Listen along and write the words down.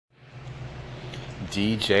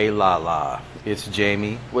DJ Lala. It's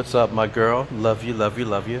Jamie. What's up, my girl? Love you, love you,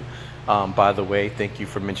 love you. By the way, thank you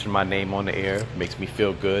for mentioning my name on the air. Makes me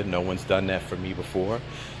feel good. No one's done that for me before.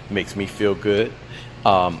 Makes me feel good.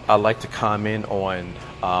 I like to comment on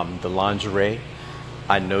the lingerie.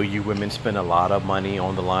 I know you women spend a lot of money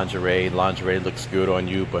on the lingerie. Lingerie looks good on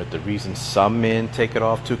you, but the reason some men take it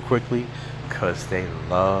off too quickly, because they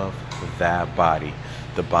love that body.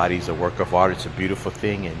 The body's a work of art. It's a beautiful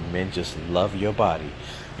thing, and men just love your body.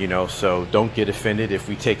 So don't get offended if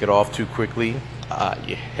we take it off too quickly.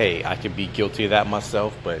 Yeah, hey, I could be guilty of that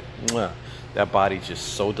myself, but that body's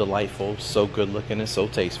just so delightful, so good looking, and so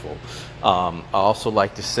tasteful. I also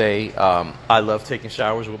like to say I love taking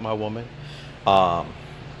showers with my woman. Um,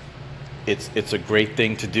 it's a great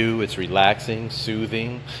thing to do. It's relaxing,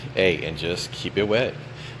 soothing. Hey, and just keep it wet.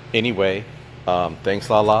 Anyway, thanks,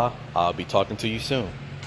 Lala. I'll be talking to you soon.